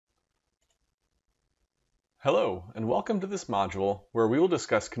Hello, and welcome to this module where we will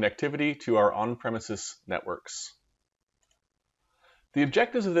discuss connectivity to our on-premises networks. The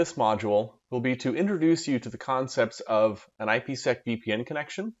objectives of this module will be to introduce you to the concepts of an IPsec VPN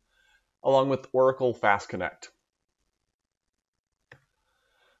connection, along with Oracle FastConnect.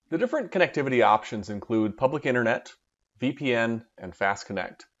 The different connectivity options include public internet, VPN, and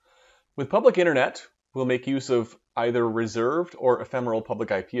FastConnect. With public internet, we'll make use of either reserved or ephemeral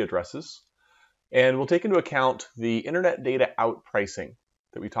public IP addresses, and we'll take into account the internet data out pricing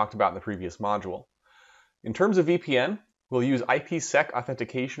that we talked about in the previous module. In terms of VPN, we'll use IPsec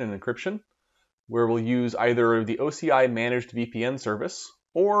authentication and encryption, where we'll use either the OCI managed VPN service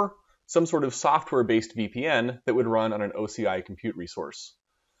or some sort of software-based VPN that would run on an OCI compute resource.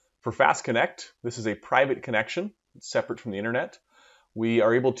 For FastConnect, this is a private connection, separate from the internet. We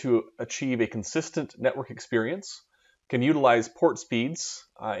are able to achieve a consistent network experience, can utilize port speeds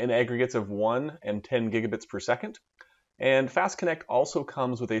in aggregates of 1 and 10 gigabits per second, and FastConnect also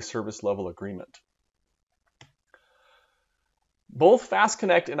comes with a service level agreement. Both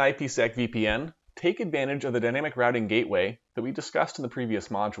FastConnect and IPsec VPN take advantage of the dynamic routing gateway that we discussed in the previous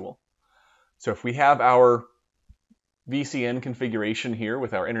module. So if we have our VCN configuration here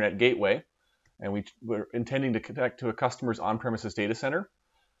with our internet gateway, and we're intending to connect to a customer's on-premises data center,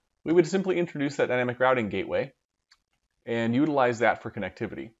 we would simply introduce that dynamic routing gateway and utilize that for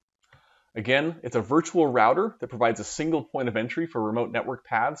connectivity. Again, it's a virtual router that provides a single point of entry for remote network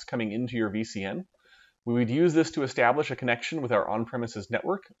paths coming into your VCN. We would use this to establish a connection with our on-premises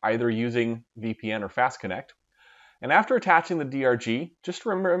network, either using VPN or FastConnect. And after attaching the DRG, just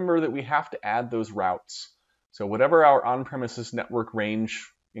remember that we have to add those routes. So whatever our on-premises network range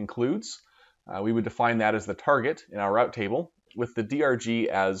includes, we would define that as the target in our route table, with the DRG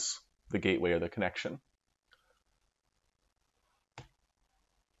as the gateway or the connection.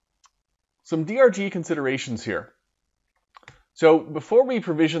 Some DRG considerations here. So before we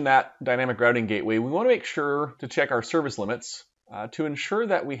provision that dynamic routing gateway, we want to make sure to check our service limits to ensure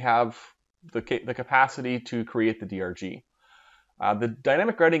that we have the capacity to create the DRG. The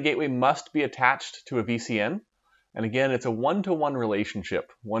dynamic routing gateway must be attached to a VCN. And again, it's a one-to-one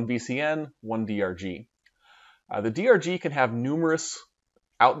relationship, one VCN, one DRG. The DRG can have numerous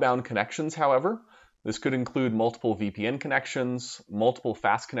outbound connections, however. This could include multiple VPN connections, multiple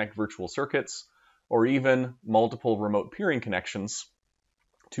FastConnect virtual circuits, or even multiple remote peering connections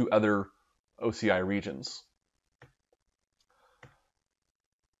to other OCI regions.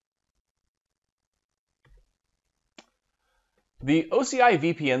 The OCI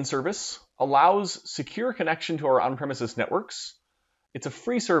VPN service allows secure connection to our on-premises networks. It's a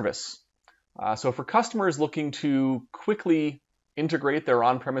free service. So for customers looking to quickly integrate their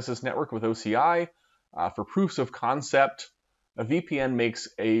on-premises network with OCI, for proofs of concept, a VPN makes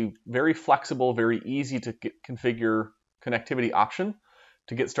a very flexible, very easy to configure connectivity option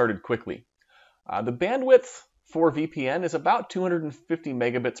to get started quickly. The bandwidth for VPN is about 250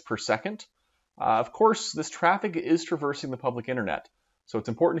 megabits per second. Of course, this traffic is traversing the public internet, so it's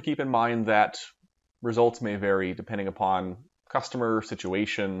important to keep in mind that results may vary depending upon customer,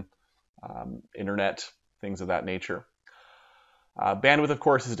 situation, internet, things of that nature. Bandwidth, of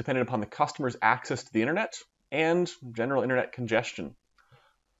course, is dependent upon the customer's access to the internet and general internet congestion.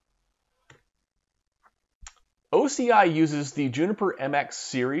 OCI uses the Juniper MX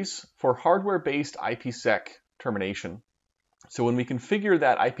series for hardware-based IPsec termination. So when we configure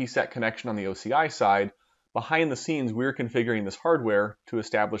that IPsec connection on the OCI side, behind the scenes, we're configuring this hardware to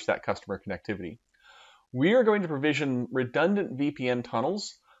establish that customer connectivity. We are going to provision redundant VPN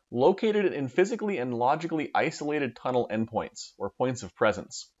tunnels located in physically and logically isolated tunnel endpoints, or points of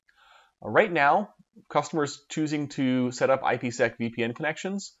presence. Right now, customers choosing to set up IPsec VPN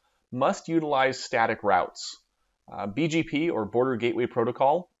connections must utilize static routes. BGP, or Border Gateway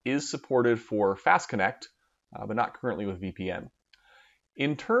Protocol, is supported for FastConnect, but not currently with VPN.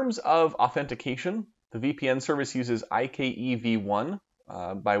 In terms of authentication, the VPN service uses IKEv1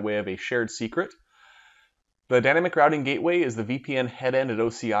 by way of a shared secret. The dynamic routing gateway is the VPN headend at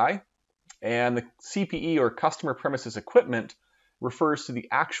OCI, and the CPE, or customer premises equipment, refers to the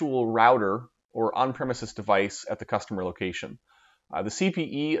actual router or on-premises device at the customer location. The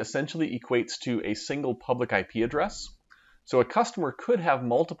CPE essentially equates to a single public IP address. So a customer could have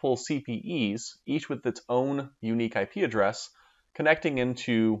multiple CPEs, each with its own unique IP address, connecting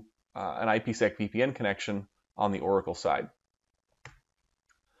into an IPsec VPN connection on the Oracle side.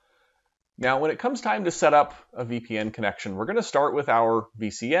 Now, when it comes time to set up a VPN connection, we're going to start with our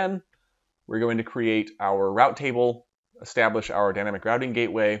VCN. We're going to create our route table, establish our dynamic routing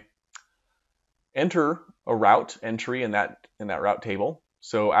gateway, enter a route entry in that route table,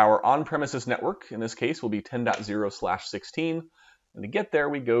 So our on-premises network, in this case, will be 10.0/16. And to get there,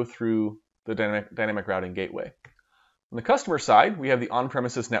 we go through the dynamic routing gateway. On the customer side, we have the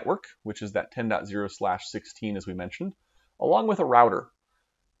on-premises network, which is that 10.0/16 as we mentioned, along with a router.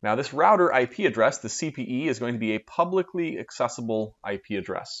 Now this router IP address, the CPE, is going to be a publicly accessible IP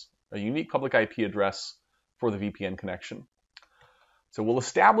address, a unique public IP address for the VPN connection. So we'll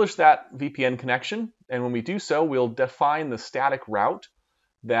establish that VPN connection, and when we do so, we'll define the static route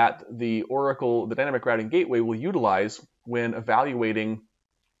that the dynamic routing gateway will utilize when evaluating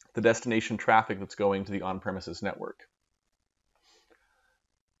the destination traffic that's going to the on-premises network.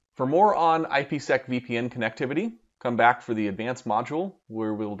 For more on IPsec VPN connectivity, come back for the advanced module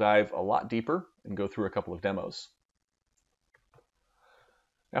where we'll dive a lot deeper and go through a couple of demos.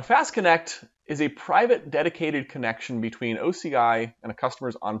 Now FastConnect is a private dedicated connection between OCI and a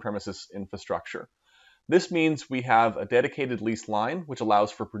customer's on-premises infrastructure. This means we have a dedicated leased line which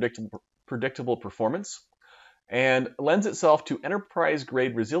allows for predictable performance and lends itself to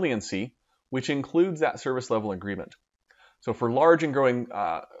enterprise-grade resiliency, which includes that service level agreement. So for we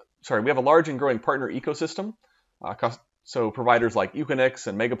have a large and growing partner ecosystem. So providers like Uconnix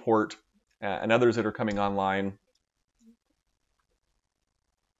and Megaport and others that are coming online.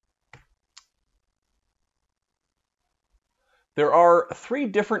 There are 3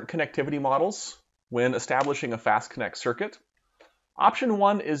 different connectivity models when establishing a FastConnect circuit. Option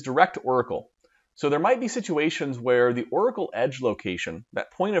 1 is direct to Oracle. So there might be situations where the Oracle edge location,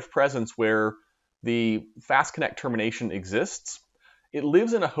 that point of presence where the FastConnect termination exists, it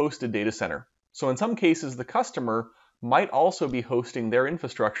lives in a hosted data center. So in some cases, the customer might also be hosting their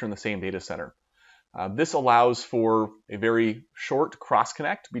infrastructure in the same data center. This allows for a very short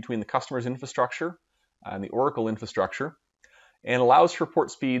cross-connect between the customer's infrastructure and the Oracle infrastructure, and allows for port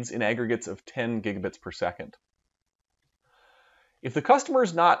speeds in aggregates of 10 gigabits per second. If the customer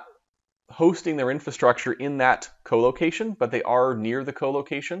is not hosting their infrastructure in that co-location, but they are near the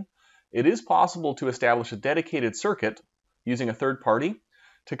co-location, it is possible to establish a dedicated circuit using a third party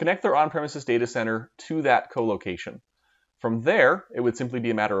to connect their on-premises data center to that co-location. From there, it would simply be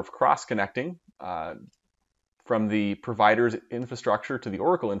a matter of cross-connecting from the provider's infrastructure to the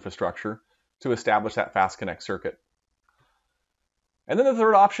Oracle infrastructure to establish that FastConnect circuit. And then the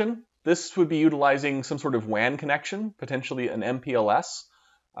third option, this would be utilizing some sort of WAN connection, potentially an MPLS,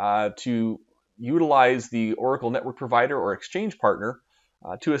 to utilize the Oracle network provider or exchange partner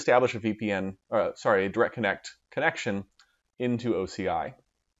to establish a a direct connect connection into OCI.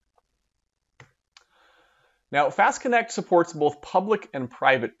 Now, FastConnect supports both public and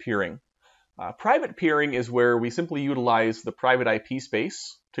private peering. Private peering is where we simply utilize the private IP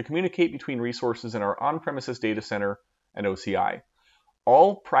space to communicate between resources in our on-premises data center and OCI.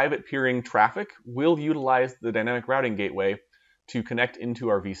 All private peering traffic will utilize the dynamic routing gateway to connect into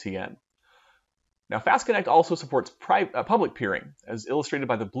our VCN. Now, FastConnect also supports public peering, as illustrated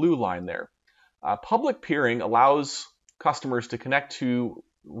by the blue line there. Public peering allows customers to connect to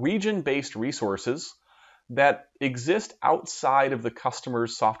region-based resources that exist outside of the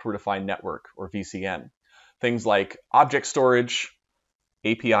customer's software-defined network, or VCN. Things like object storage,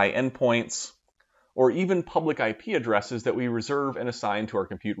 API endpoints, or even public IP addresses that we reserve and assign to our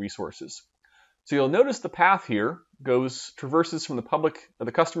compute resources. So you'll notice the path here traverses from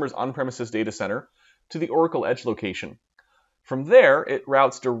the customer's on-premises data center to the Oracle edge location. From there, it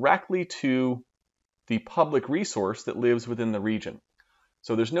routes directly to the public resource that lives within the region.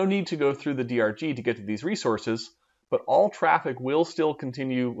 So there's no need to go through the DRG to get to these resources, but all traffic will still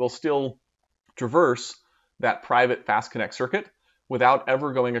traverse that private FastConnect circuit without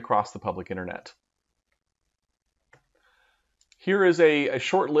ever going across the public internet. Here is a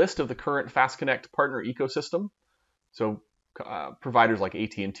short list of the current FastConnect partner ecosystem. So providers like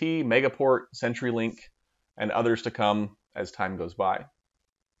AT&T, Megaport, CenturyLink, and others to come as time goes by.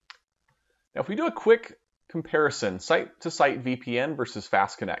 Now, if we do a quick comparison, site-to-site VPN versus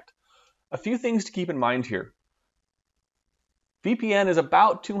FastConnect, a few things to keep in mind here. VPN is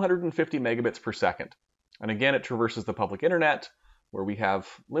about 250 megabits per second. And again, it traverses the public internet where we have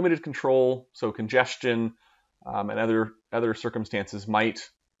limited control, so congestion and other circumstances might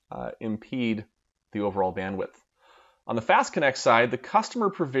impede the overall bandwidth. On the FastConnect side, the customer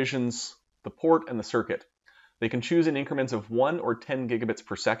provisions the port and the circuit. They can choose in increments of 1 or 10 gigabits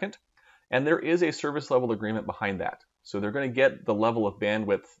per second, and there is a service level agreement behind that. So they're going to get the level of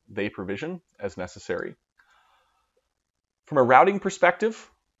bandwidth they provision as necessary. From a routing perspective,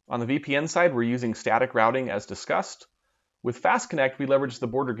 on the VPN side, we're using static routing as discussed. With FastConnect, we leverage the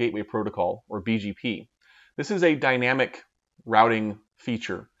Border Gateway Protocol, or BGP. This is a dynamic routing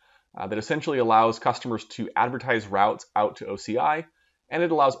feature that essentially allows customers to advertise routes out to OCI and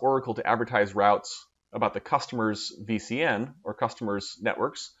it allows Oracle to advertise routes about the customer's VCN or customer's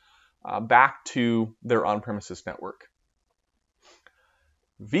networks back to their on-premises network.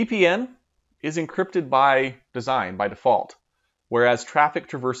 VPN is encrypted by design, by default, whereas traffic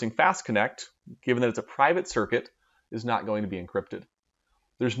traversing FastConnect, given that it's a private circuit, is not going to be encrypted.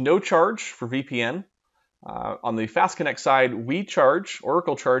 There's no charge for VPN. On the FastConnect side,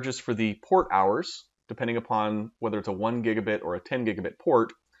 Oracle charges for the port hours, depending upon whether it's a 1 gigabit or a 10 gigabit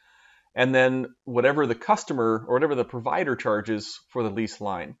port, and then whatever the customer or whatever the provider charges for the leased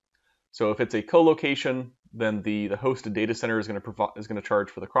line. So if it's a co-location, then the hosted data center is going to charge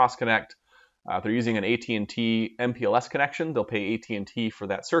for the cross connect. If they're using an AT&T MPLS connection, they'll pay AT&T for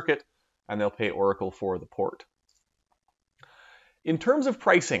that circuit, and they'll pay Oracle for the port. In terms of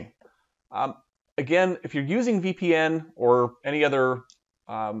pricing, again, if you're using VPN or any other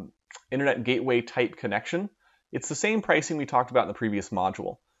internet gateway type connection, it's the same pricing we talked about in the previous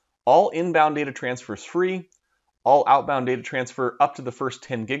module. All inbound data transfer is free. All outbound data transfer up to the first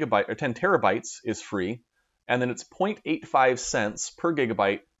 10 terabytes is free. And then it's 0.85 cents per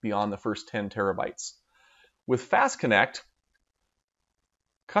gigabyte beyond the first 10 terabytes. With FastConnect,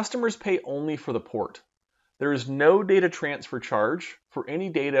 customers pay only for the port. There is no data transfer charge for any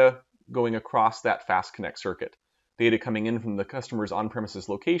data going across that FastConnect circuit. Data coming in from the customer's on-premises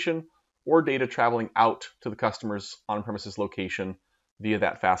location or data traveling out to the customer's on-premises location via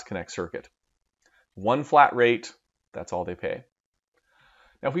that FastConnect circuit. One flat rate, that's all they pay.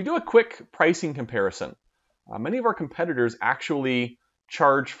 Now, if we do a quick pricing comparison, many of our competitors actually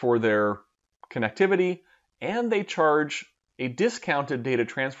charge for their connectivity, and they charge a discounted data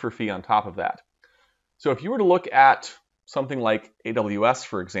transfer fee on top of that. So if you were to look at something like AWS,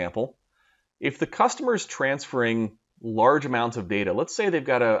 for example, if the customer is transferring large amounts of data, let's say they've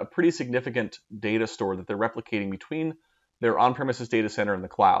got a pretty significant data store that they're replicating between their on-premises data center and the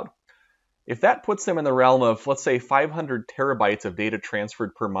cloud. If that puts them in the realm of, let's say, 500 terabytes of data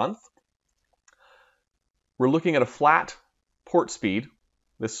transferred per month, we're looking at a flat port speed.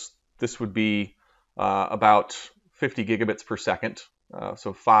 This would be about 50 gigabits per second,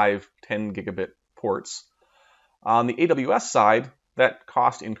 so 5, 10 gigabit ports. On the AWS side, that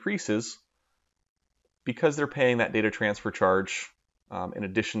cost increases because they're paying that data transfer charge in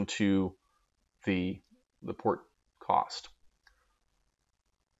addition to the port cost.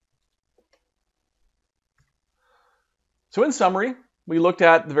 So in summary, we looked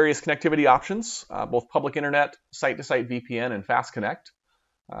at the various connectivity options, both public internet, site-to-site VPN, and FastConnect.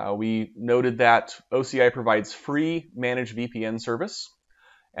 We noted that OCI provides free managed VPN service,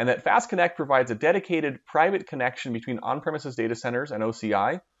 and that FastConnect provides a dedicated private connection between on-premises data centers and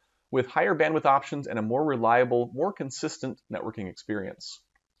OCI with higher bandwidth options and a more reliable, more consistent networking experience.